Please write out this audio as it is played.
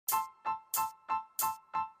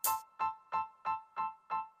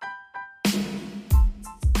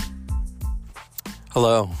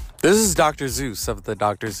Hello, this is Dr. Zeus of the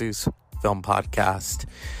Dr. Zeus Film Podcast,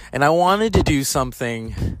 and I wanted to do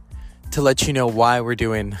something to let you know why we're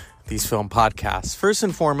doing these film podcasts. First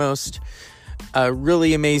and foremost, a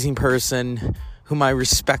really amazing person whom I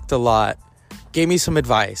respect a lot gave me some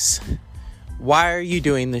advice. Why are you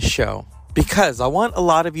doing this show? Because I want a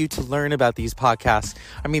lot of you to learn about these podcasts,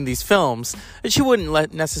 these films that you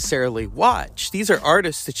wouldn't necessarily watch. These are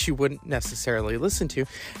artists that you wouldn't necessarily listen to.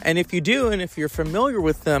 And if you do, and if you're familiar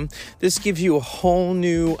with them, this gives you a whole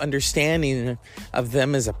new understanding of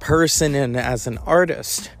them as a person and as an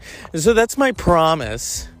artist. And so that's my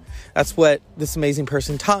promise. That's what this amazing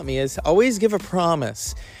person taught me, is always give a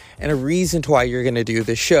promise and a reason to why you're going to do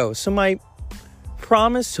this show. So my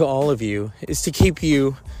promise to all of you is to keep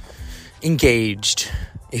you engaged.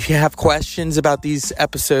 If you have questions about these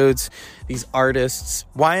episodes, these artists,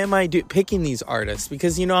 why am I picking these artists?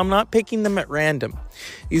 Because, I'm not picking them at random.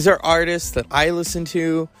 These are artists that I listen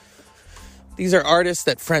to. These are artists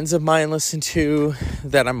that friends of mine listen to,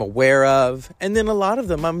 that I'm aware of. And then a lot of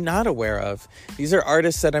them I'm not aware of. These are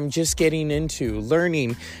artists that I'm just getting into,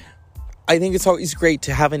 learning. I think it's always great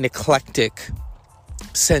to have an eclectic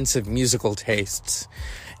sense of musical tastes.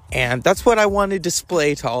 And that's what I want to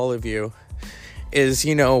display to all of you is,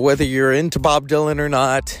 whether you're into Bob Dylan or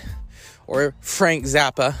not, or Frank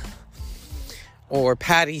Zappa, or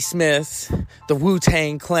Patti Smith, the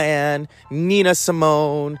Wu-Tang Clan, Nina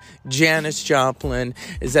Simone, Janis Joplin,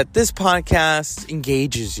 is that this podcast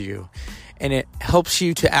engages you and it helps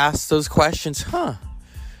you to ask those questions.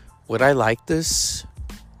 Would I like this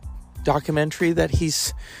documentary that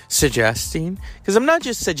he's suggesting? Because I'm not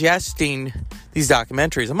just suggesting these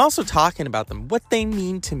documentaries, I'm also talking about them, what they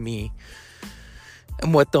mean to me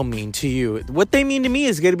and what they'll mean to you. What they mean to me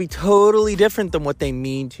is going to be totally different than what they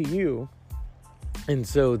mean to you. And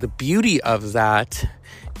so the beauty of that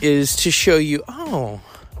is to show you, I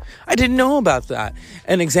didn't know about that.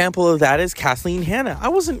 An example of that is Kathleen Hanna. I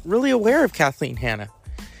wasn't really aware of Kathleen Hanna.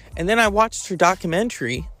 And then I watched her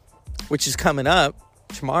documentary, which is coming up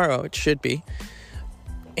tomorrow, it should be.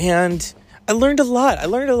 And I learned a lot. I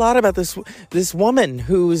learned a lot about this woman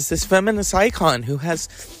who is this feminist icon who has,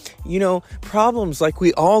 problems like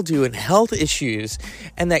we all do and health issues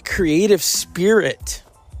and that creative spirit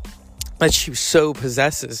that she so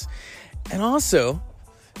possesses. And also,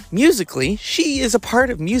 musically, she is a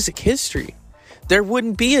part of music history. There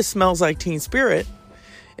wouldn't be a Smells Like Teen Spirit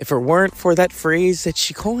if it weren't for that phrase that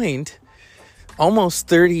she coined almost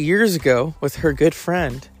 30 years ago with her good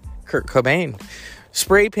friend, Kurt Cobain,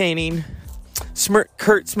 spray painting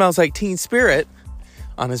Kurt Smells Like Teen Spirit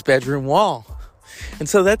on his bedroom wall. And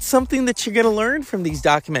so that's something that you're going to learn from these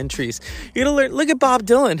documentaries. You're going to learn, look at Bob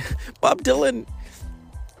Dylan. Bob Dylan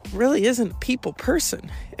really isn't a people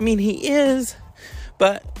person. He is,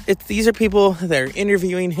 but these are people that are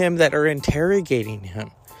interviewing him, that are interrogating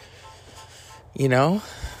him.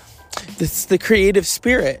 It's the creative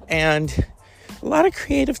spirit, and a lot of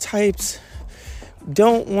creative types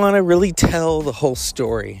don't want to really tell the whole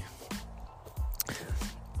story.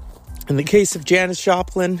 In the case of Janis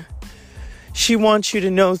Joplin, she wants you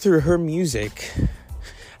to know through her music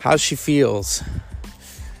how she feels.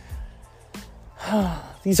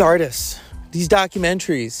 These artists, these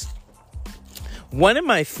documentaries. One of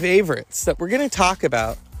my favorites that we're going to talk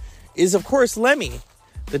about is, of course, Lemmy.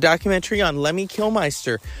 The documentary on Lemmy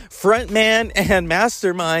Kilmister, frontman and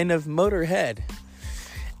mastermind of Motorhead.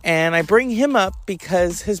 And I bring him up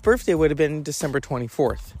because his birthday would have been December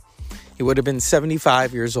 24th. He would have been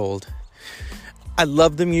 75 years old. I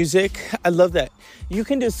love the music. I love that you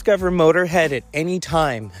can discover Motorhead at any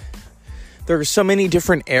time. There are so many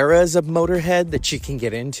different eras of Motorhead that you can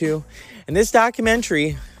get into. In this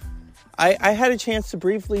documentary, I had a chance to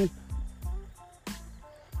briefly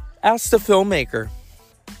ask the filmmaker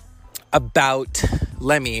about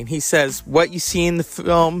Lemmy, and he says what you see in the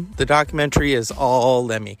film, the documentary, is all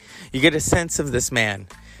Lemmy. You get a sense of this man,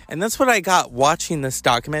 and that's what I got watching this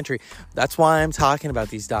documentary. That's why I'm talking about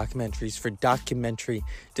these documentaries for Documentary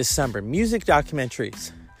December, music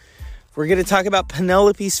documentaries. We're going to talk about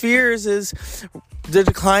Penelope Spheres' is the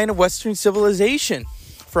decline of Western civilization,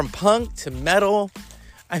 from punk to metal.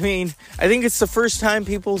 I think it's the first time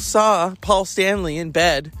people saw Paul Stanley in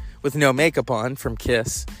bed with no makeup on from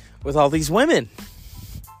Kiss with all these women.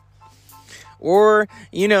 Or,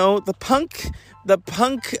 the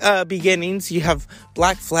punk beginnings. You have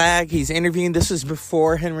Black Flag. He's interviewing. This is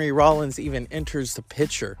before Henry Rollins even enters the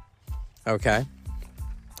picture. Okay?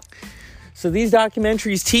 So these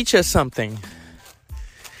documentaries teach us something.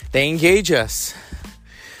 They engage us.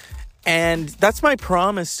 And that's my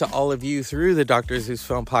promise to all of you through the Dr. Zeus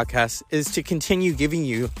Film Podcast, is to continue giving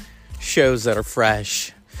you shows that are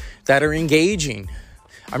fresh, that are engaging.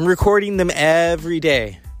 I'm recording them every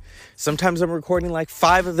day. Sometimes I'm recording like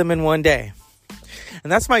 5 of them in one day.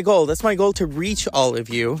 And that's my goal. That's my goal, to reach all of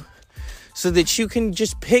you so that you can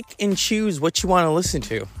just pick and choose what you want to listen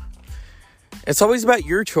to. It's always about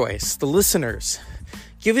your choice, the listeners.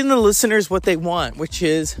 Giving the listeners what they want, which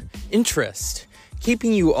is interest.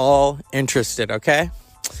 Keeping you all interested, okay?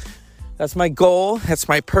 That's my goal. That's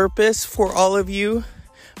my purpose for all of you.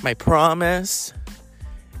 My promise.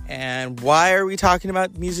 And why are we talking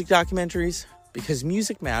about music documentaries? Because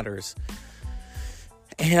music matters.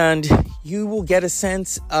 And you will get a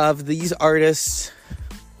sense of these artists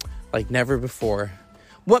like never before.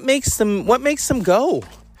 What makes them go?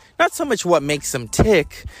 Not so much what makes them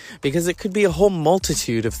tick, because it could be a whole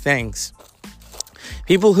multitude of things.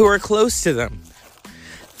 People who are close to them.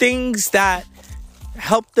 Things that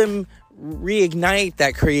help them reignite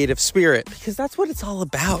that creative spirit, because that's what it's all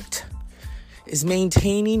about, is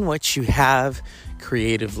maintaining what you have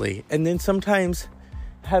creatively, and then sometimes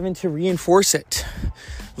having to reinforce it,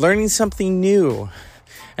 learning something new.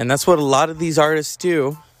 And that's what a lot of these artists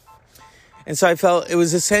do. And so I felt it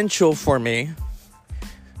was essential for me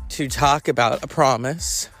to talk about A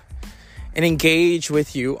Promise and engage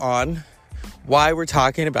with you on why we're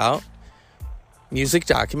talking about music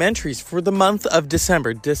documentaries for the month of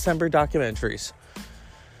December documentaries.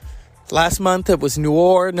 Last month it was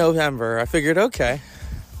Noir November. I figured, okay,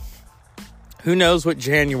 who knows what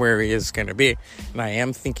January is going to be? And I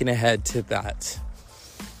am thinking ahead to that.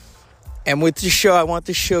 And with the show, I want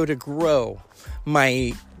the show to grow.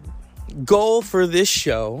 My goal for this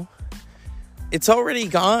show, it's already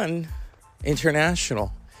gone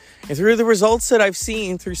international. And through the results that I've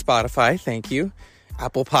seen through Spotify, thank you,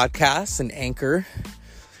 Apple Podcasts and Anchor,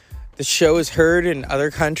 the show is heard in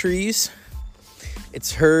other countries.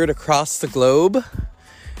 It's heard across the globe.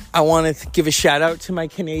 I want to give a shout out to my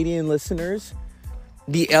Canadian listeners,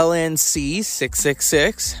 the LNC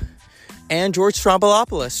 666, and George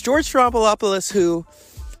Stroumboulopoulos. George Stroumboulopoulos, who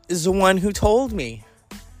is the one who told me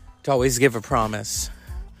to always give a promise.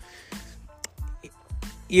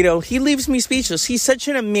 You know, he leaves me speechless. He's such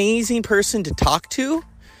an amazing person to talk to.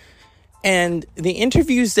 And the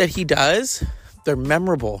interviews that he does, they're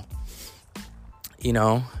memorable. You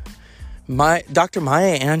know, Dr.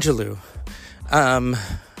 Maya Angelou,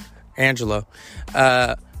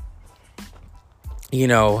 you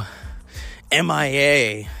know,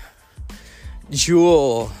 MIA,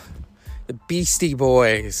 Jewel, the Beastie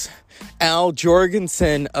Boys, Al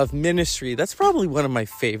Jorgensen of Ministry. That's probably one of my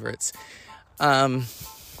favorites. Elvis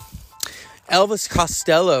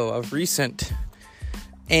Costello of Recent.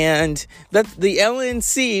 And that the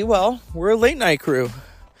LNC, well, we're a late night crew.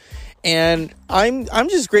 And I'm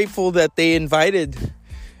just grateful that they invited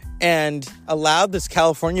and allowed this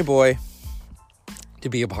California boy to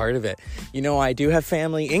be a part of it. You know, I do have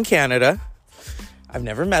family in Canada. I've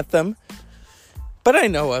never met them, but I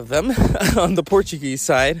know of them on the Portuguese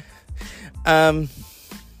side.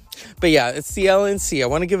 But yeah, it's the LNC. I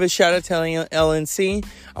want to give a shout out to LNC.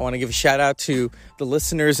 I want to give a shout out to the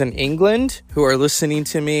listeners in England who are listening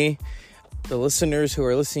to me, the listeners who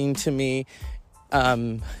are listening to me,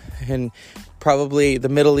 and probably the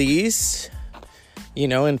Middle East, you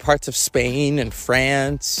know, in parts of Spain and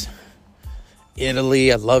France,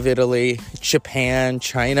 Italy. I love Italy, Japan,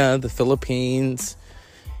 China, the Philippines,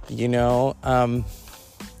 you know.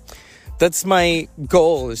 That's my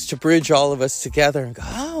goal, is to bridge all of us together and go,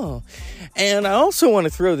 oh. And I also want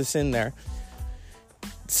to throw this in there.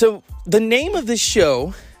 So the name of this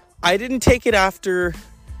show, I didn't take it after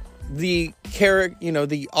the character, you know,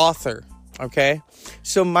 the author. Okay.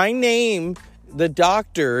 So my name, the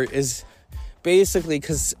doctor, is basically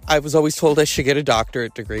because I was always told I should get a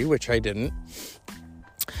doctorate degree, which I didn't.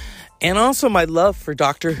 And also my love for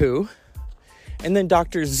Doctor Who. And then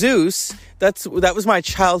Dr. Zeus, that was my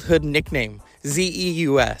childhood nickname,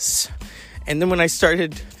 Zeus. And then when I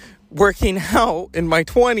started working out in my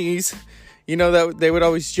 20s, you know, that they would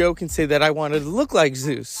always joke and say that I wanted to look like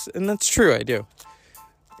Zeus. And that's true, I do.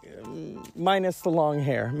 Minus the long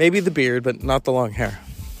hair. Maybe the beard, but not the long hair.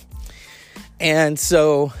 And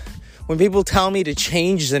so when people tell me to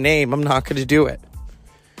change the name, I'm not going to do it.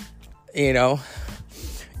 You know,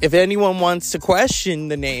 if anyone wants to question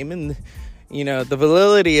the name and, you know, the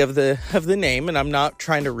validity of the name, and I'm not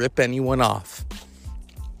trying to rip anyone off.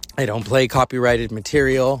 I don't play copyrighted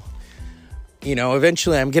material. You know,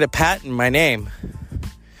 eventually I'm going to patent my name.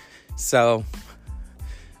 So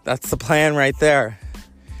that's the plan right there.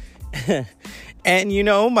 And, you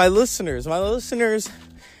know, my listeners,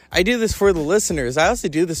 I do this for the listeners. I also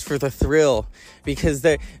do this for the thrill, because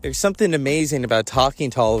there's something amazing about talking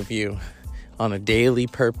to all of you on a daily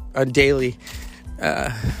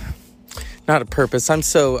not a purpose. I'm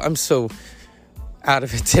so out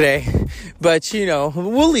of it today, but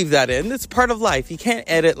we'll leave that in. It's part of life. You can't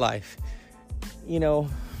edit life, but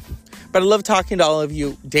I love talking to all of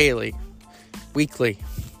you daily, weekly,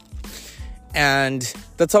 and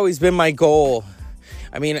that's always been my goal.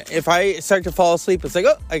 I mean, if I start to fall asleep, it's like,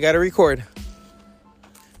 oh, I gotta record.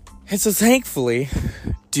 And so thankfully,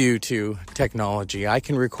 due to technology, I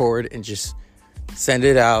can record and just send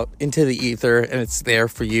it out into the ether, and it's there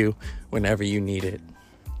for you whenever you need it.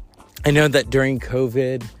 I know that during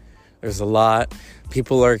COVID, there's a lot.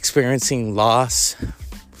 People are experiencing loss,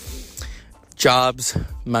 jobs,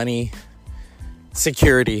 money,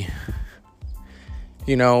 security.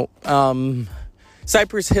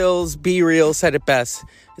 Cypress Hill's Be Real said it best.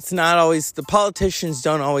 It's not always, the politicians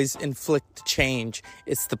don't always inflict change.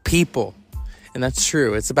 It's the people. And that's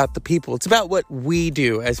true. It's about the people. It's about what we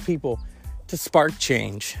do as people to spark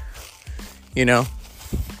change, And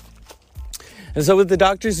so with the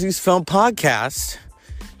Dr. Zeus Film Podcast,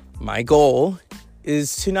 my goal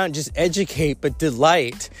is to not just educate, but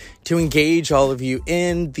delight, to engage all of you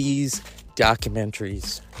in these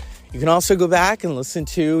documentaries. You can also go back and listen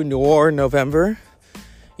to Noir November.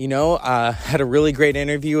 Had a really great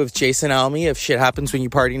interview with Jason Alme of Shit Happens When You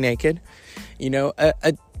Party Naked.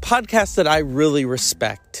 A podcast that I really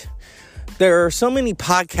respect. There are so many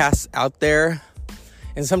podcasts out there,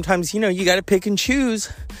 and sometimes, you got to pick and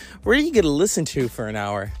choose. Where are you going to listen to for an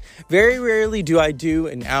hour? Very rarely do I do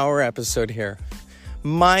an hour episode here.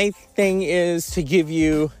 My thing is to give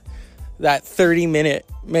you that 30-minute,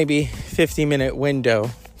 maybe 50-minute window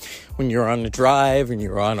when you're on a drive and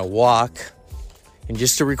you're on a walk, and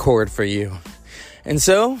just to record for you. And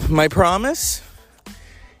so my promise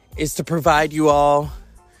is to provide you all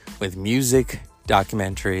with music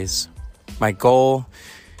documentaries. My goal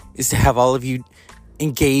is to have all of you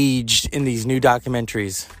engaged in these new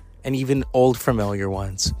documentaries and even old familiar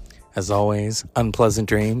ones. As always, unpleasant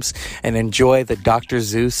dreams, and enjoy the Dr.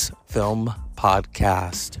 Zeus Film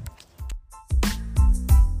Podcast.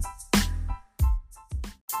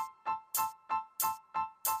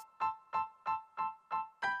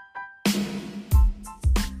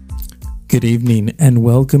 Good evening, and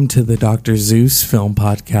welcome to the Dr. Zeus Film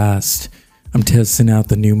Podcast. I'm testing out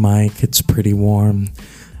the new mic. It's pretty warm.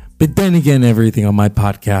 But then again, everything on my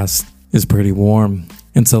podcast is pretty warm.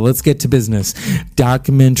 And so let's get to business.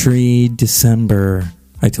 Documentary December.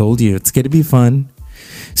 I told you, it's going to be fun.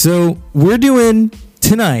 So we're doing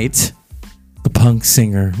tonight The Punk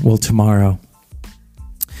Singer. Well, tomorrow.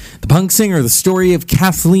 The Punk Singer, the story of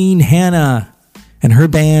Kathleen Hanna and her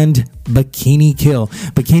band Bikini Kill.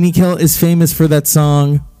 Bikini Kill is famous for that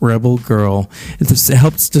song, Rebel Girl. It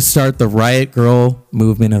helps to start the Riot Girl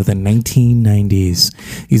movement of the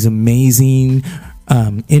 1990s. These amazing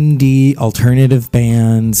indie alternative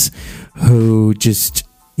bands who just,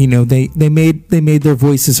 they made their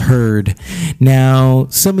voices heard. Now,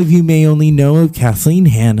 some of you may only know of Kathleen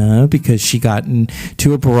Hanna because she got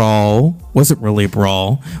into a brawl, wasn't really a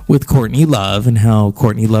brawl, with Courtney Love, and how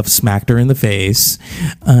Courtney Love smacked her in the face.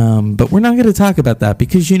 But we're not going to talk about that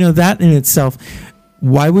because, that in itself,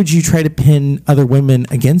 why would you try to pin other women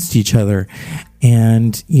against each other?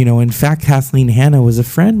 And, in fact, Kathleen Hanna was a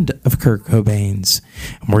friend of Kurt Cobain's.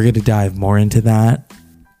 And we're going to dive more into that.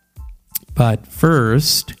 But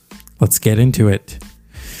first, let's get into it.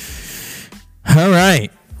 All right.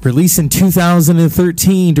 Released in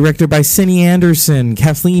 2013, directed by Cindy Anderson,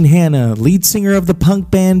 Kathleen Hanna, lead singer of the punk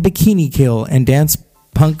band Bikini Kill and dance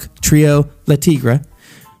punk trio Le Tigre,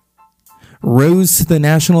 rose to the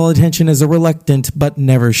national attention as a reluctant but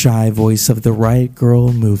never shy voice of the Riot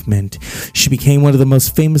Girl movement. She became one of the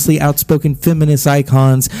most famously outspoken feminist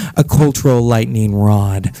icons, a cultural lightning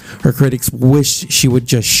rod. Her critics wished she would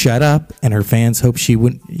just shut up, and her fans hoped she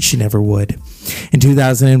never would. In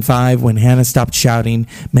 2005, when Hanna stopped shouting,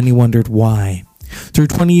 many wondered why. Through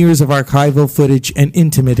 20 years of archival footage and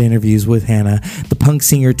intimate interviews with Hanna, the punk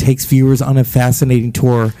singer takes viewers on a fascinating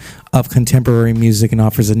tour of contemporary music and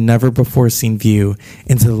offers a never-before-seen view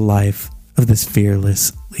into the life of this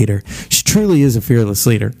fearless leader. She truly is a fearless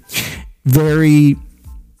leader. There's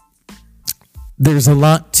a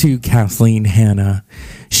lot to Kathleen Hanna.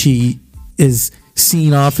 She is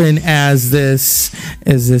seen often as this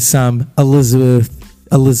Elizabeth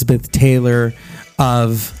Taylor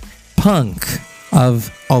of punk,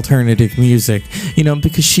 of alternative music,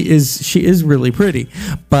 because she is really pretty.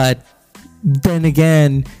 But then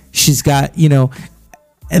again, she's got,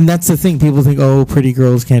 And that's the thing. People think, oh, pretty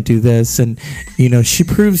girls can't do this. And, she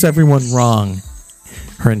proves everyone wrong.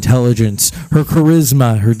 Her intelligence, her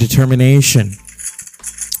charisma, her determination.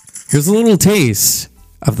 Here's a little taste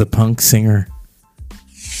of the punk singer.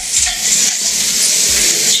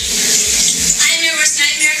 I'm your worst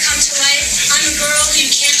nightmare come to life. I'm a girl who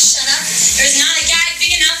can't shut up. There's not a guy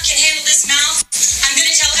big enough can handle this mouth. I'm going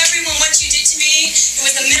to tell everyone what you did to me. It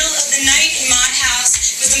was the middle of the night in my house.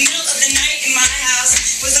 It was the middle of the night in my house.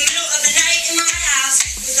 It was the middle of the night in my house.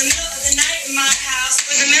 It was the middle of the night in my house. It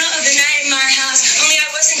was the middle of the night in my house. Only I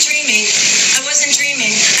wasn't dreaming. I wasn't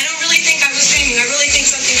dreaming. I don't really think I was dreaming. I really think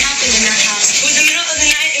something happened in that house. It was the middle of the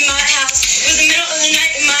night in my house. It was the middle of the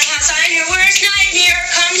night in my house. I'm your worst nightmare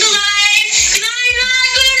come to life. And I'm not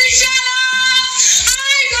going to shut up.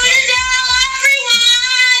 I'm going to tell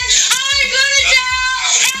everyone. I'm going to tell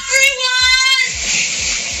everyone.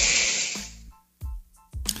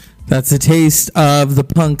 That's a taste of the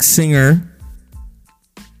punk singer.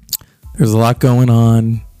 There's a lot going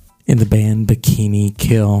on in the band Bikini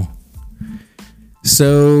Kill.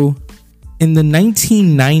 So, in the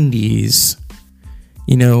 1990s,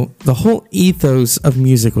 the whole ethos of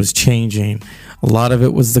music was changing. A lot of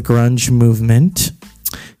it was the grunge movement,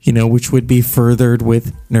 which would be furthered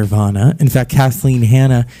with Nirvana. In fact, Kathleen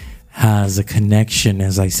Hanna has a connection,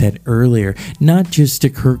 as I said earlier, not just to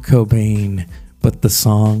Kurt Cobain, but the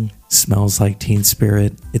song Smells Like Teen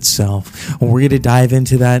Spirit itself. And we're going to dive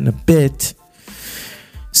into that in a bit.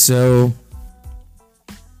 So,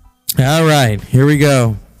 all right, here we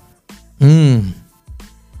go.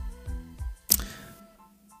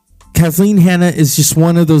 Kathleen Hanna is just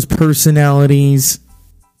one of those personalities.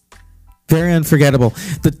 Very unforgettable.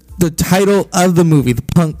 The title of the movie, The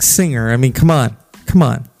Punk Singer. I mean, come on.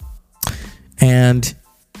 And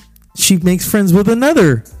she makes friends with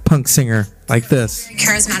another punk singer like this.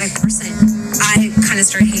 Charismatic person. I kind of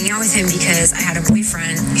started hanging out with him because I had a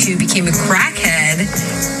boyfriend who became a crackhead,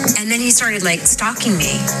 and then he started stalking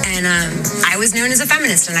me. And I was known as a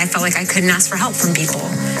feminist, and I felt like I couldn't ask for help from people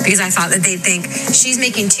because I thought that they'd think she's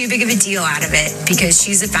making too big of a deal out of it because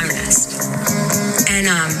she's a feminist. And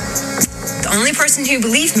the only person who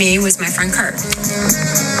believed me was my friend Kurt.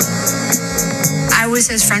 I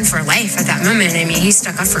was his friend for life at that moment. I mean, he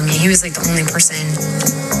stuck up for me. He was the only person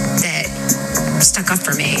that stuck up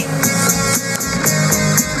for me.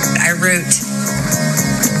 I wrote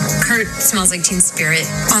Kurt Smells Like Teen Spirit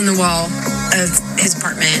on the wall of his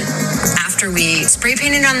apartment after we spray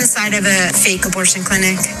painted on the side of a fake abortion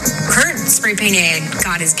clinic. Kurt spray painted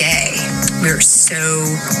God is gay. We were so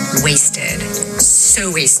wasted,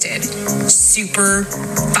 super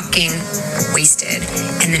fucking wasted.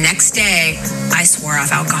 And the next day I swore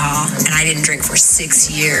off alcohol and I didn't drink for 6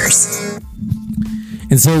 years.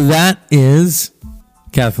 And so that is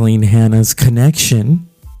Kathleen Hanna's connection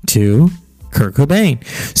to Kurt Cobain.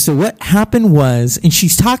 So what happened was, and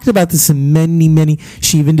she's talked about this in many,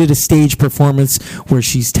 she even did a stage performance where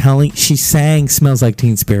she sang Smells Like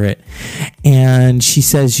Teen Spirit. And she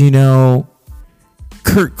says,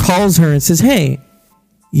 Kurt calls her and says, hey,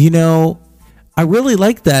 I really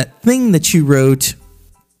like that thing that you wrote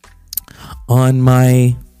on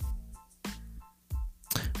my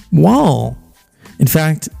wall. In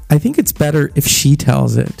fact, I think it's better if she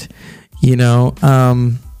tells it.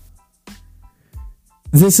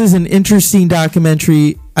 This is an interesting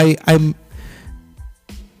documentary. I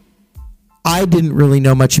didn't really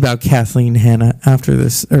know much about Kathleen Hanna after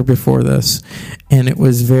this or before this, and it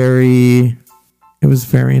was very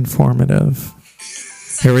informative.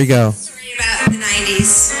 Here we go. Story about the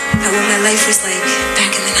 90s, about what my life was like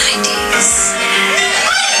back in the 90s.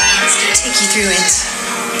 It's gonna take you through it.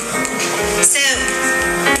 So,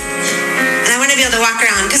 and I want to be able to walk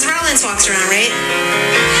around because Rollins walks around, right?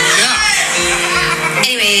 Yeah.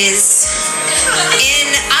 Anyways, in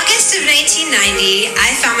August of 1990,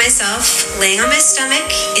 I found myself laying on my stomach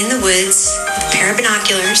in the woods with a pair of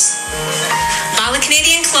binoculars, while a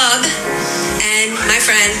Canadian club, and my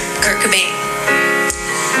friend Kurt Cobain.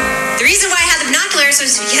 The reason why I had the binoculars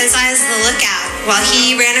was because I was the lookout while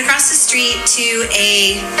he ran across the street to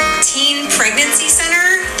a teen pregnancy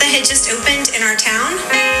center that had just opened in our town.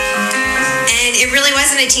 And it really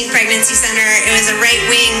wasn't a teen pregnancy center. It was a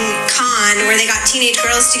right-wing con where they got teenage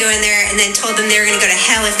girls to go in there and then told them they were going to go to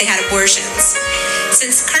hell if they had abortions.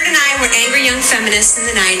 Since Kurt and I were angry young feminists in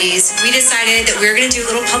the 90s, we decided that we were going to do a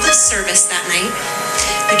little public service that night.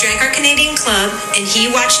 We drank our Canadian club, and he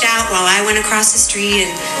watched out while I went across the street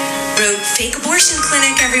and wrote fake abortion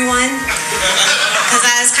clinic, everyone. Because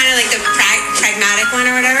I was kind of like the pragmatic one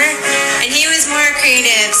or whatever. And he was more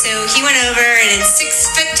creative, so he went over and in 6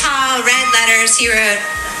 foot tall red letters he wrote,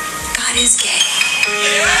 God is gay. It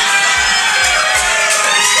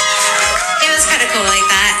was kind of cool like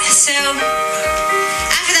that. So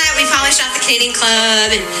after that, we polished off the Canadian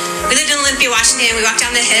Club, and we lived in Olympia, Washington. We walked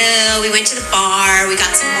down the hill, we went to the bar, we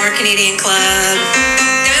got some more Canadian Club.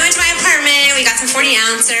 Then we went to my apartment, we got some 40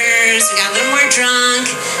 ouncers, we got a little more drunk,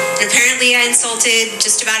 and apparently I insulted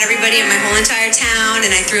just about everybody in my whole entire town,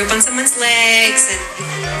 and I threw up on someone's legs, and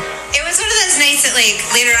it was one of those nights that, like,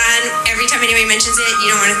 later on, every time anybody mentions it,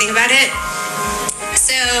 you don't want to think about it.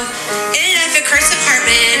 So it ended up at Kurt's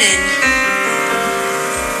apartment, and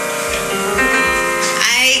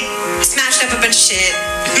I smashed up a bunch of shit,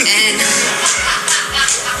 and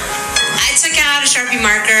I took out a Sharpie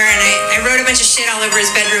marker, and I wrote a bunch of shit all over his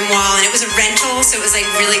bedroom wall, and it was a rental, so it was, like,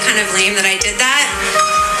 really kind of lame that I did that.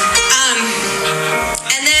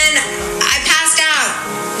 And then I passed out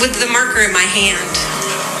with the marker in my hand.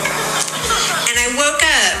 And I woke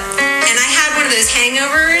up, and I had one of those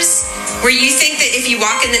hangovers where you think that if you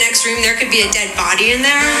walk in the next room, there could be a dead body in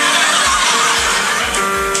there.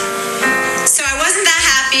 So I wasn't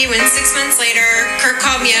that happy when 6 months later, Kurt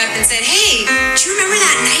called me up and said, "Hey, do you remember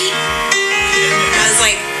that night?" I was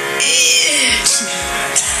like,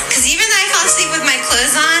 because even though I fell asleep with my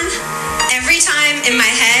clothes on, every time in my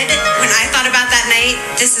head, when I thought about that night,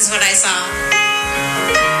 this is what I saw.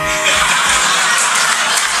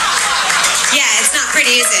 Yeah, it's not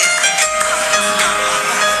pretty, is it?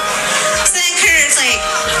 So then Kurt's like,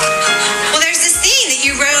 "Well, there's this thing that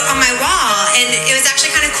you wrote on my wall, and it was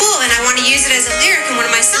actually kind of cool, and I want to use it as a lyric in one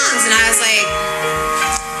of my songs." And I was like,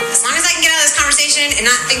 as long as I can get out of this conversation and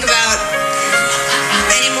not think about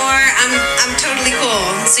anymore, I'm totally cool.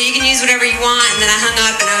 So you can use whatever you want. And then I hung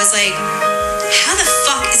up, and I was like, how the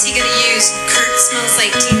fuck is he gonna use Kurt Smells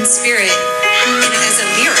Like Teen Spirit as a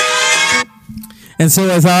lyric? And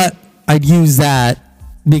so I thought I'd use that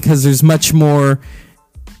because there's much more.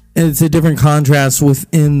 It's a different contrast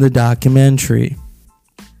within the documentary.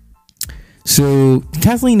 So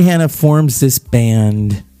Kathleen Hanna forms this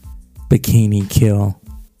band, Bikini Kill.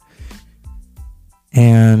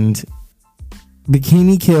 And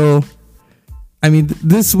Bikini Kill, I mean,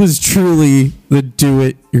 this was truly the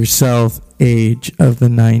do-it-yourself age of the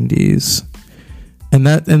 90s. And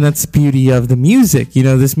that's the beauty of the music. You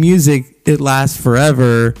know, this music, it lasts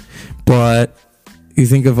forever, but you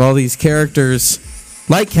think of all these characters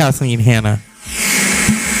like Kathleen Hanna.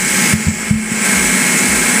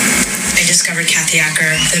 I discovered Kathy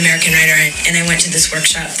Acker, the American writer, and I went to this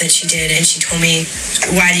workshop that she did, and she told me,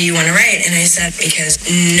 "Why do you want to write?" And I said, "Because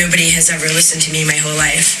nobody has ever listened to me my whole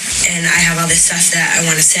life, and I have all this stuff that I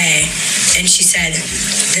want to say." And she said,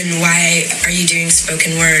 "Then why are you doing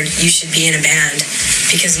spoken word? You should be in a band,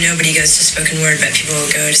 because nobody goes to spoken word, but people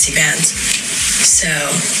will go to see bands." So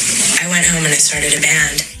I went home and I started a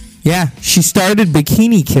band. Yeah, she started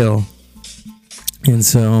Bikini Kill. And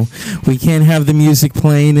so we can't have the music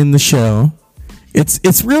playing in the show.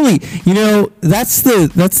 It's really, you know, that's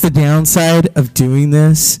the downside of doing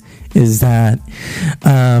this, is that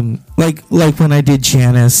like when I did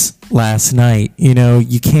Janice last night, you know,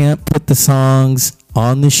 you can't put the songs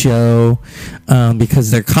on the show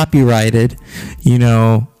because they're copyrighted, you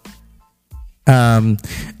know. I'm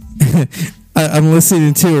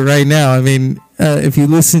listening to it right now. I mean, if you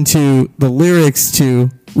listen to the lyrics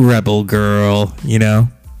to Rebel Girl, you know.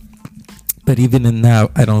 But even in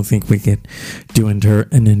that, I don't think we could do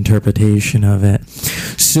an interpretation of it.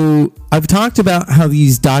 So I've talked about how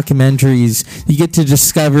these documentaries, you get to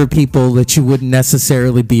discover people that you wouldn't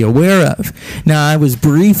necessarily be aware of. Now, I was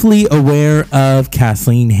briefly aware of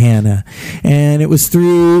Kathleen Hanna, and it was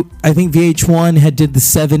through, I think VH1 did the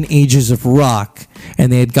 7 Ages of Rock,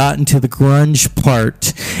 and they had gotten to the grunge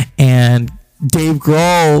part, and Dave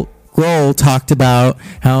Grohl talked about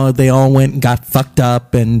how they all went and got fucked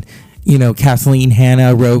up, and you know, Kathleen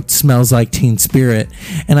Hanna wrote Smells Like Teen Spirit.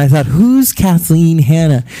 And I thought, who's Kathleen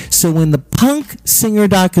Hanna? So when the punk singer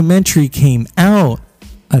documentary came out,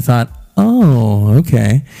 I thought, oh,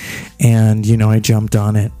 okay. And, you know, I jumped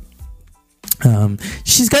on it.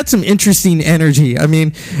 She's got some interesting energy. I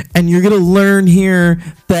mean, and you're going to learn here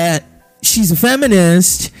that she's a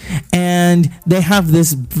feminist, and they have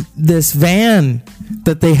this van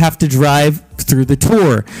that they have to drive through the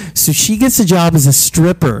tour. So she gets a job as a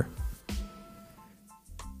stripper.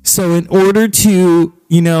 So in order to,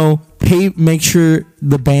 you know, make sure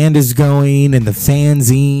the band is going and the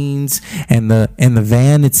fanzines and the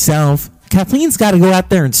van itself, Kathleen's got to go out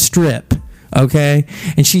there and strip. Okay.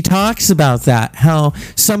 And she talks about that, how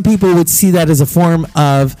some people would see that as a form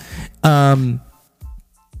of,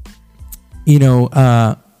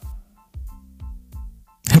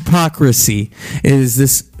 hypocrisy. Is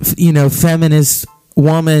this, you know, feminist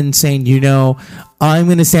woman saying, you know, I'm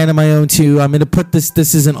going to stand on my own too. I'm going to put this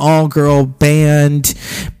is an all-girl band,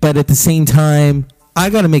 but at the same time, I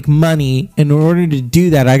got to make money. In order to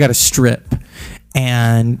do that, I got to strip.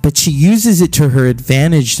 But she uses it to her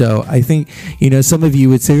advantage, though. I think, you know, some of you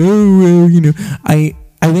would say, oh, well, you know, I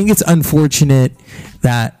think it's unfortunate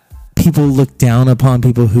that people look down upon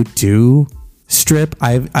people who do strip.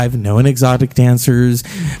 I've known exotic dancers.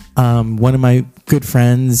 One of my good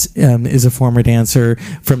friends is a former dancer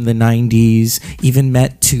from the 90s, even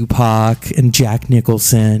met Tupac and Jack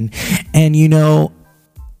Nicholson. And, you know,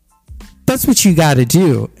 that's what you got to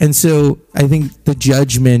do. And so I think the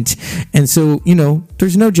judgment, and so, you know,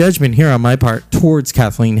 there's no judgment here on my part towards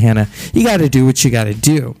Kathleen Hanna. You got to do what you got to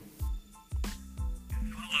do.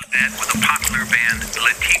 Followed that with a popular band,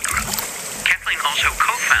 Le Tigre. Kathleen also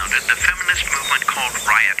co-founded the feminist movement called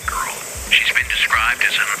Riot Grrrl. She's been described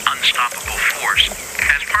as an unstoppable force.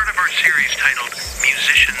 As part of our series titled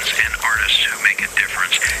Musicians and Artists Who Make a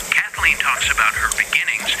Difference, Kathleen talks about her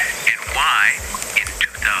beginnings and why, in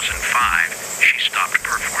 2005, she stopped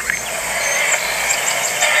performing.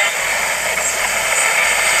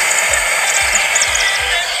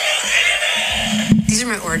 These are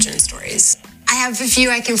my origin stories. I have a few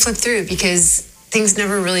I can flip through because things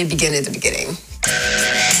never really begin at the beginning.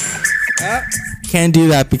 Can't do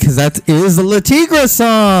that because that is the Le Tigre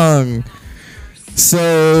song.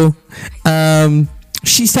 So,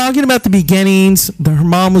 she's talking about the beginnings. Her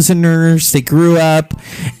mom was a nurse. They grew up,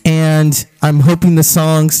 and I'm hoping the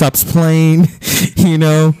song stops playing. You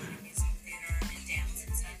know.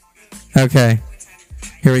 Okay,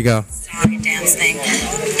 here we go. Song and dance thing,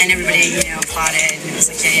 and everybody, you know, applauded, and it was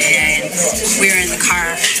like yeah. And we were in the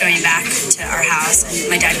car going back to our house,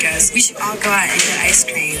 and my dad goes, "We should all go out and get ice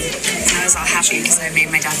cream." And I was all happy because I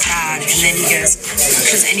made my dad proud. And then he goes,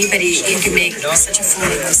 "Because anybody you can make such a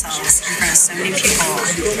fool of themselves in front of so many people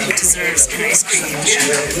who deserves an ice cream."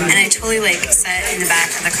 And I totally like sat in the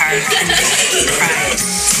back of the car and cried.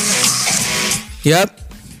 Yep.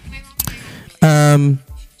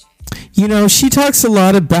 You know, she talks a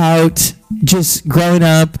lot about just growing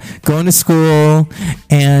up, going to school,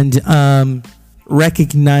 and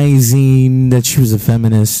recognizing that she was a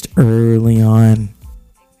feminist early on.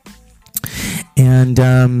 And,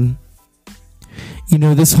 you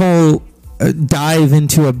know, this whole dive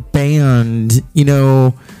into a band, you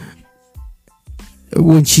know,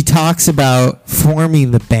 when she talks about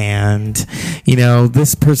forming the band, you know,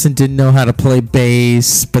 this person didn't know how to play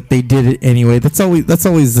bass, but they did it anyway. That's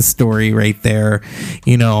always the story right there,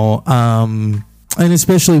 you know. And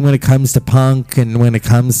especially when it comes to punk and when it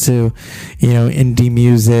comes to, you know, indie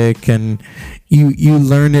music, and you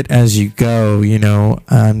learn it as you go, you know.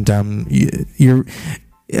 And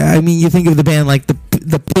you think of the band like the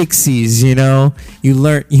Pixies, you know. You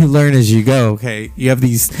learn as you go. Okay, you have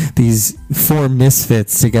these four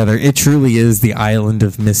misfits together. It truly is the island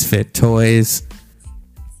of misfit toys.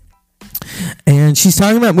 And she's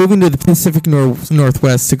talking about moving to the Pacific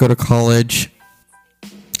Northwest to go to college,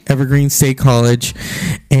 Evergreen State College,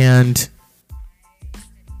 and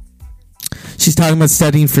she's talking about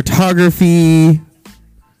studying photography.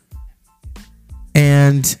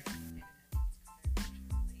 And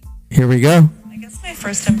here we go. I guess my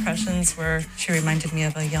first impressions were she reminded me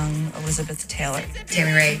of a young Elizabeth Taylor.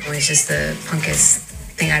 Tammy Rae was just the punkest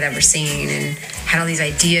thing I'd ever seen, and had all these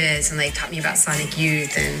ideas, and like taught me about Sonic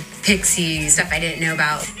Youth and Pixies, stuff I didn't know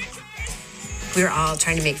about. We were all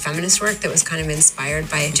trying to make feminist work that was kind of inspired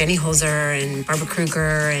by Jenny Holzer and Barbara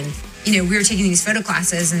Kruger, and you know, we were taking these photo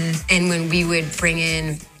classes, and when we would bring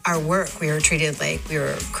in our work, we were treated like we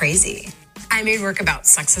were crazy. I made work about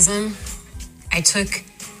sexism. I took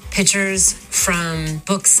pictures from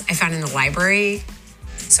books I found in the library.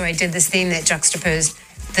 So I did this thing that juxtaposed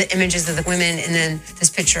the images of the women and then this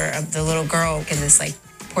picture of the little girl in this like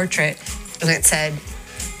portrait. And it said,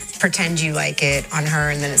 "Pretend you like it" on her,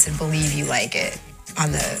 and then it said, "Believe you like it"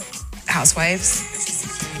 on the housewives.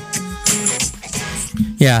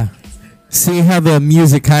 Yeah. See how the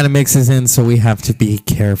music kind of mixes in, so we have to be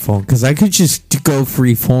careful. Because I could just go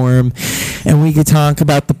free form, and we could talk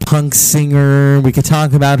about the punk singer. We could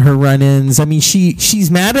talk about her run-ins. I mean, she's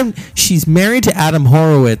married to Adam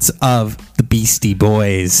Horowitz of the Beastie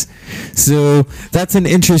Boys. So that's an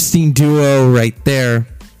interesting duo right there.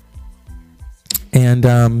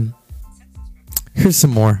 And here's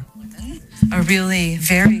some more. A really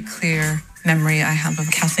very clear memory I have of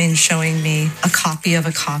Kathleen showing me a copy of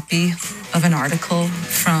an article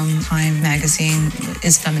from Time magazine,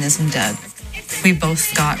 "Is Feminism Dead?" We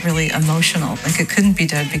both got really emotional. Like it couldn't be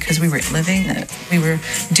dead because we were living it. We were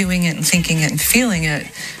doing it and thinking it and feeling it.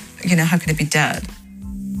 You know, how could it be dead?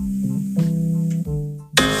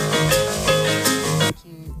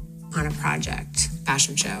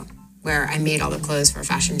 fashion show where I made all the clothes for a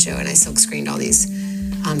fashion show, and I silk screened all these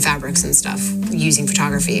fabrics and stuff using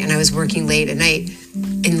photography. And I was working late at night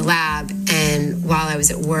in the lab, and while I was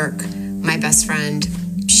at work, my best friend,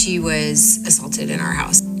 she was assaulted in our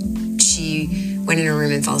house. She went in her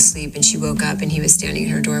room and fell asleep, and she woke up and he was standing in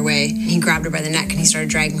her doorway. He grabbed her by the neck and he started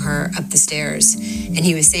dragging her up the stairs, and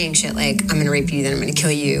he was saying shit like, I'm gonna rape you, then I'm gonna kill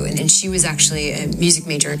you. And she was actually a music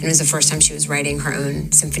major, and it was the first time she was writing her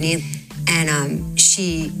own symphony. And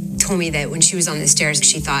she told me that when she was on the stairs,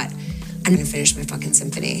 she thought, I'm gonna finish my fucking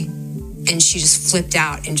symphony. And she just flipped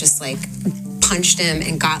out and just like punched him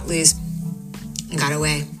and got loose and got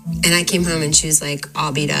away. And I came home and she was like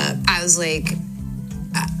all beat up. I was like,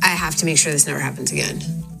 I have to make sure this never happens again.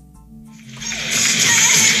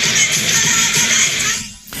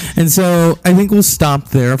 And so I think we'll stop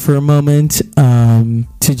there for a moment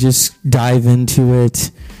to just dive into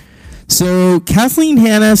it. So Kathleen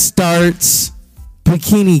Hanna starts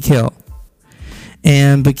Bikini Kill.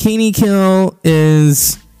 And Bikini Kill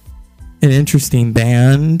is an interesting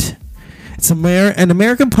band. It's an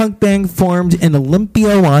American punk band formed in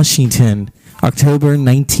Olympia, Washington, October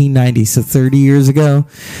 1990, so 30 years ago.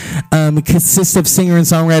 It consists of singer and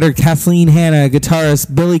songwriter Kathleen Hanna,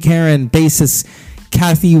 guitarist Billy Karen, bassist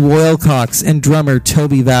Kathy Wilcox, and drummer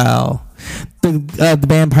Toby Val. The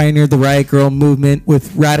band pioneered the Riot Girl movement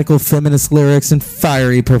with radical feminist lyrics and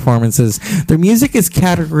fiery performances. Their music is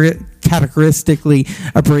categoristically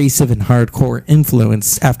abrasive and hardcore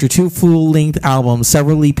influenced. After 2 full-length albums,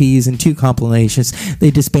 several EPs, and 2 compilations,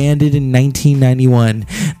 they disbanded in 1991.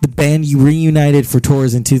 The band reunited for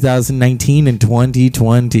tours in 2019 and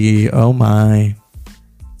 2020. Oh my.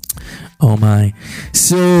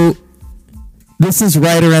 So this is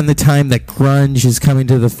right around the time that grunge is coming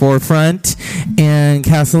to the forefront, and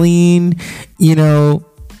Kathleen,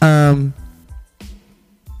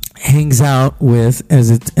 hangs out with, as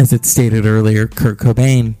it stated earlier, Kurt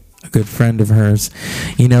Cobain, a good friend of hers,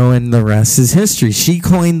 and the rest is history. She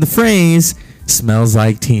coined the phrase "smells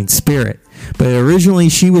like Teen Spirit," but originally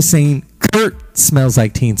she was saying Kurt smells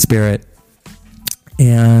like Teen Spirit,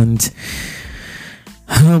 and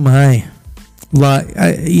oh my,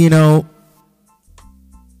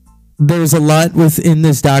 there's a lot within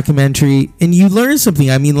this documentary, and you learn something.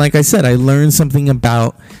 I mean, like I said, I learned something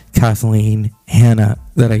about Kathleen Hanna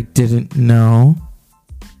that I didn't know.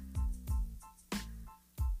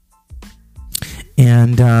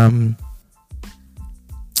 And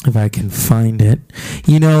if I can find it,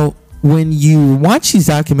 when you watch these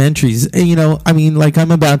documentaries, like I'm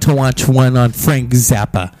about to watch one on Frank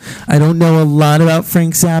Zappa. I don't know a lot about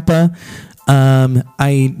Frank Zappa.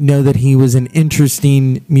 I know that he was an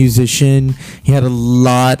interesting musician. He had a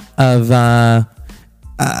lot of,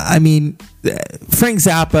 Frank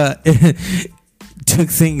Zappa took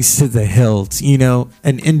things to the hilt,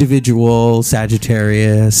 an individual,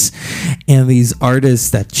 Sagittarius, and these artists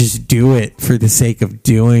that just do it for the sake of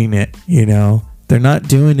doing it, They're not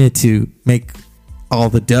doing it to make all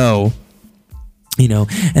the dough,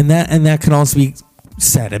 and that can also be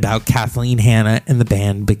said about Kathleen Hanna and the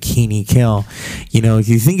band Bikini Kill. If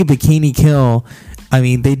you think of Bikini Kill,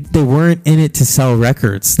 they weren't in it to sell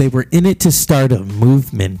records. They were in it to start a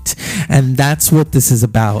movement. And that's what this is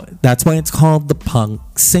about. That's why it's called The Punk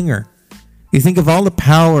Singer. You think of all the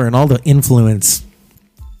power and all the influence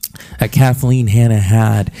that Kathleen Hanna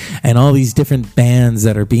had, and all these different bands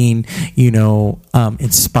that are being,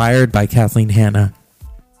 inspired by Kathleen Hanna.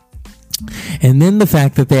 And then the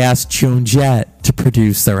fact that they asked Joan Jett to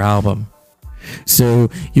produce their album.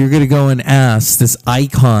 So you're going to go and ask this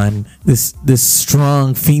icon, this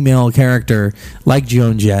strong female character like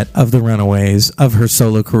Joan Jett of the Runaways, of her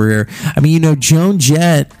solo career. Joan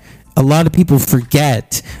Jett, a lot of people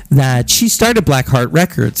forget that she started Blackheart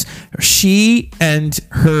Records. She and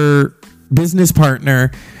her business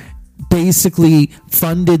partner basically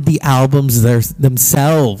funded the albums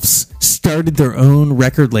themselves, started their own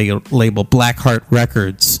record label, Blackheart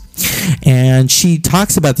Records. And she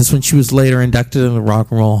talks about this when she was later inducted in the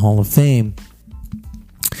Rock and Roll Hall of Fame.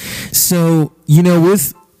 So,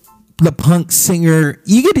 with The Punk Singer,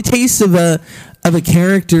 you get a taste of a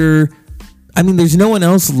character. There's no one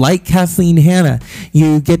else like Kathleen Hanna.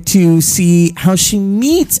 You get to see how she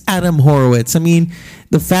meets Adam Horowitz.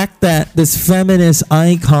 The fact that this feminist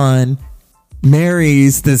icon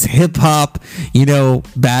marries this hip-hop,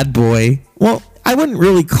 bad boy. Well, I wouldn't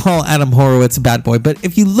really call Adam Horowitz a bad boy, but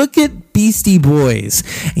if you look at Beastie Boys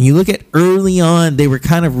and you look at early on, they were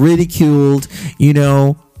kind of ridiculed,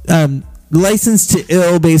 License to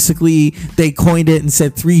Ill, basically, they coined it and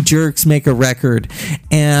said 3 jerks make a record.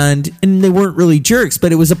 And they weren't really jerks,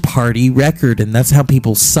 but it was a party record, and that's how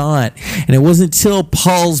people saw it. And it wasn't until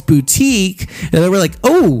Paul's Boutique that they were like,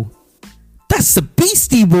 oh, that's the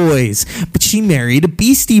Beastie Boys. But she married a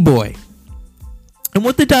Beastie Boy. And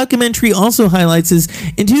what the documentary also highlights is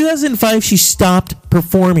in 2005, she stopped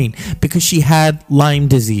performing because she had Lyme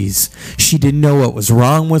disease. She didn't know what was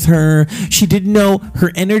wrong with her. She didn't know her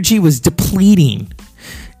energy was depleting.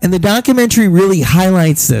 And the documentary really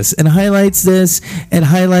highlights this and highlights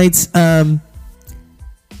how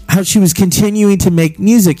she was continuing to make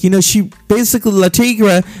music. You know, she basically, Le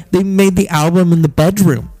Tigre, they made the album in the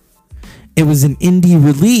bedroom. It was an indie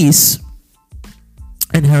release.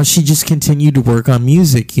 And how she just continued to work on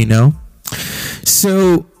music, you know?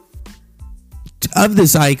 So, of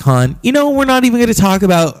this icon, you know, we're not even going to talk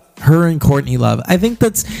about her and Courtney Love. I think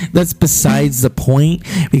that's besides the point,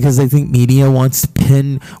 because I think media wants to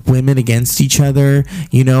pin women against each other.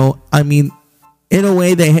 You know, I mean, in a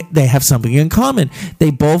way, they have something in common.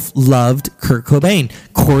 They both loved Kurt Cobain.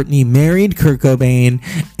 Courtney married Kurt Cobain,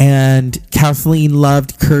 and Kathleen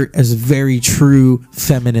loved Kurt as a very true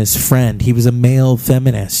feminist friend. He was a male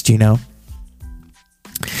feminist, you know.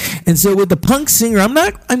 And so with the punk singer, I'm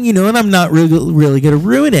not really going to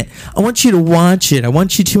ruin it. I want you to watch it. I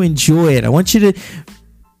want you to enjoy it. I want you to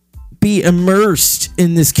be immersed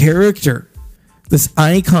in this character, this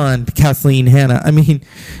icon, Kathleen Hanna. I mean,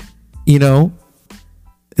 you know,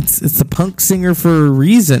 it's a punk singer for a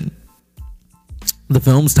reason. The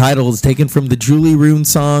film's title is taken from the Julie Roone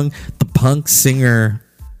song, The Punk Singer,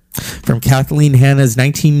 from Kathleen Hanna's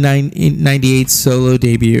 1998 solo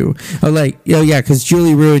debut. Because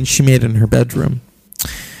Julie Roone, she made it in her bedroom.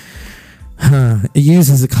 It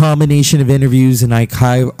uses a combination of interviews and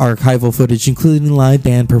archival footage, including live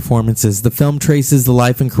band performances. The film traces the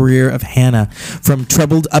life and career of Hanna from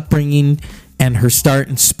troubled upbringing and her start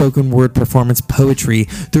in spoken word performance poetry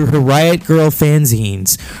through her Riot Girl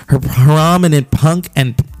fanzines, her prominent punk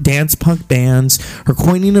and dance punk bands, her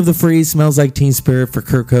coining of the phrase "smells like Teen Spirit" for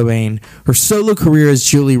Kurt Cobain, her solo career as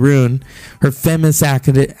Julie Roone, her feminist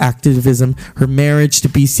activism, her marriage to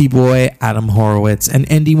Beastie Boy Adam Horowitz, and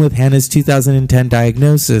ending with Hanna's 2010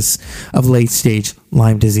 diagnosis of late-stage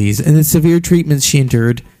Lyme disease and the severe treatments she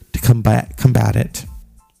endured to combat it.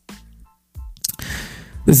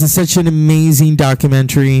 This is such an amazing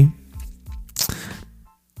documentary.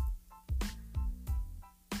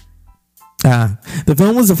 The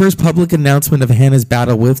film was the first public announcement of Hanna's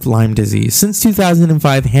battle with Lyme disease. Since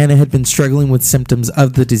 2005, Hanna had been struggling with symptoms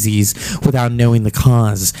of the disease without knowing the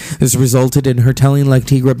cause. This resulted in her telling Le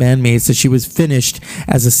Tigre bandmates that she was finished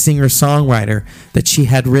as a singer-songwriter, that she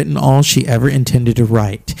had written all she ever intended to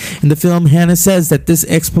write. In the film, Hanna says that this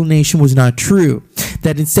explanation was not true,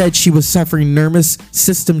 that instead she was suffering nervous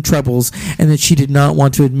system troubles and that she did not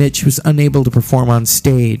want to admit she was unable to perform on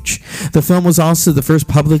stage. The film was also the first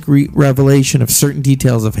public revelation of certain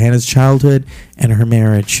details of Hanna's childhood and her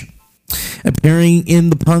marriage. Appearing in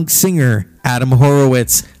The Punk Singer, Adam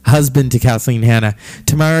Horowitz, husband to Kathleen Hanna.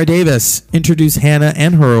 Tamara Davis introduced Hanna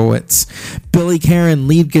and Horowitz. Billy Karen,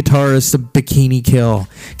 lead guitarist of Bikini Kill.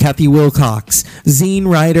 Kathy Wilcox, zine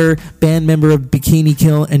writer, band member of Bikini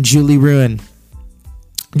Kill and Julie Roone.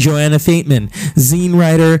 Joanna Fateman, zine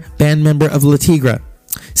writer, band member of Le Tigre.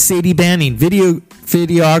 Sadie Banning,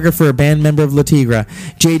 videographer, band member of Le Tigre.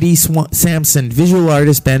 J.D. Sampson, visual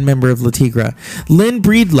artist, band member of Le Tigre. Lynn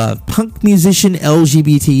Breedlove, punk musician,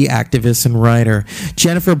 LGBT activist and writer.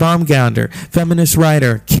 Jennifer Baumgartner, feminist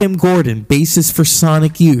writer. Kim Gordon, bassist for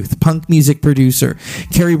Sonic Youth, punk music producer.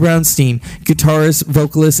 Carrie Brownstein, guitarist,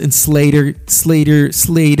 vocalist, and Slater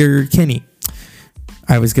Kinney.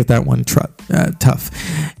 I always get that one tough.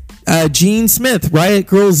 Gene Smith, Riot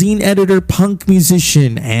Girl zine editor, punk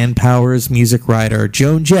musician, Ann Powers, music writer.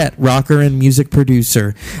 Joan Jett, rocker and music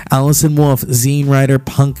producer. Allison Wolfe, zine writer,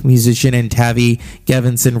 punk musician, and Tavi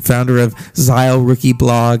Gevinson, founder of Zyle Rookie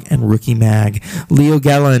Blog and Rookie Mag. Leo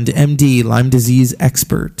Galland, MD, Lyme disease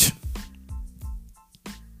expert.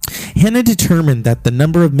 Hanna determined that the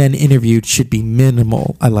number of men interviewed should be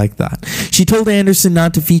minimal. I like that. She told Anderson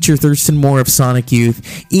not to feature Thurston Moore of Sonic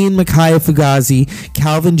Youth, Ian Mackay of Fugazi,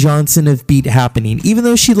 Calvin Johnson of Beat Happening. Even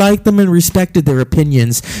though she liked them and respected their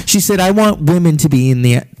opinions, she said, "I want women to be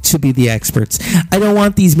the experts. I don't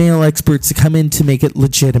want these male experts to come in to make it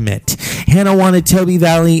legitimate." Hanna wanted Toby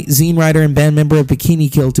Valley, zine writer and band member of Bikini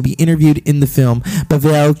Kill, to be interviewed in the film, but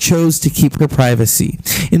Val chose to keep her privacy.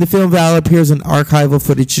 In the film, Val appears in archival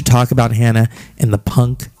footage to talk about Hanna and the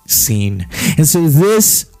punk scene. And so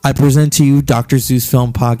this, I present to you, Dr. Zeus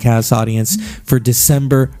Film Podcast audience, for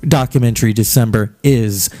December, documentary December,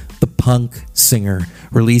 is The Punk Singer,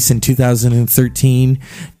 released in 2013,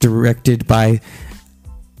 directed by,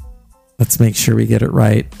 let's make sure we get it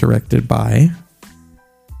right, directed by,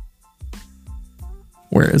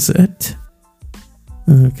 where is it?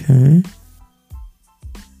 Okay.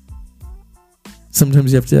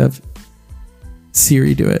 Sometimes you have to have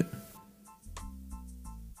Siri do it.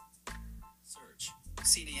 Search.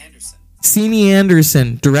 C.D. Anderson. C.D.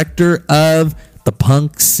 Anderson, director of The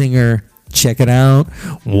Punk Singer. Check it out.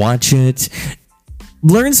 Watch it.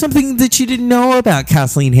 Learn something that you didn't know about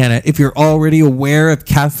Kathleen Hanna. If you're already aware of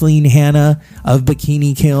Kathleen Hanna, of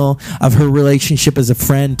Bikini Kill, of her relationship as a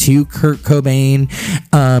friend to Kurt Cobain,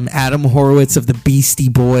 Adam Horowitz of the Beastie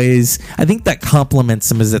Boys, I think that complements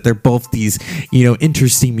them, is that they're both these,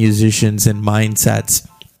 interesting musicians and mindsets.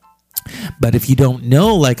 But if you don't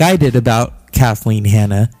know, like I did, about Kathleen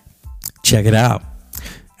Hanna, check it out.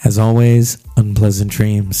 As always, unpleasant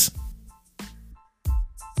dreams.